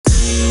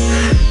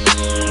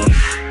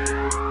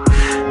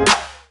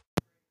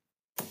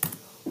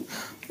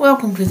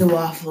Welcome to the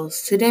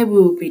Waffles. Today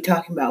we will be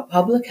talking about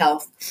public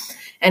health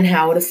and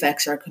how it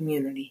affects our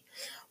community.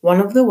 One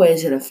of the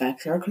ways it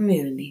affects our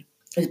community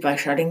is by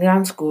shutting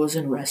down schools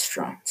and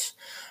restaurants.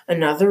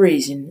 Another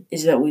reason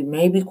is that we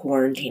may be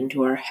quarantined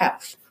to our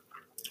house.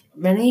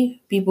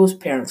 Many people's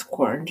parents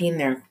quarantine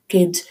their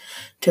kids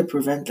to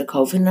prevent the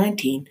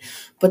COVID-19,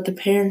 but the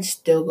parents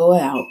still go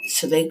out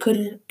so they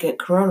couldn't get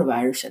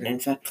coronavirus and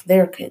infect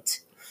their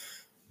kids.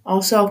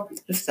 Also,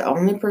 if the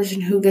only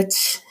person who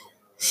gets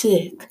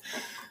sick,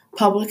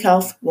 public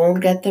health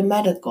won't get the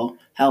medical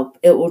help.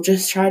 It will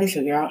just try to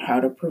figure out how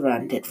to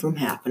prevent it from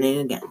happening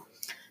again.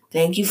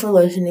 Thank you for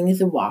listening to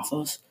the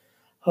Waffles.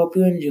 Hope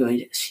you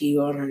enjoyed. See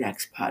you on our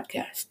next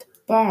podcast.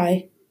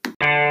 Bye.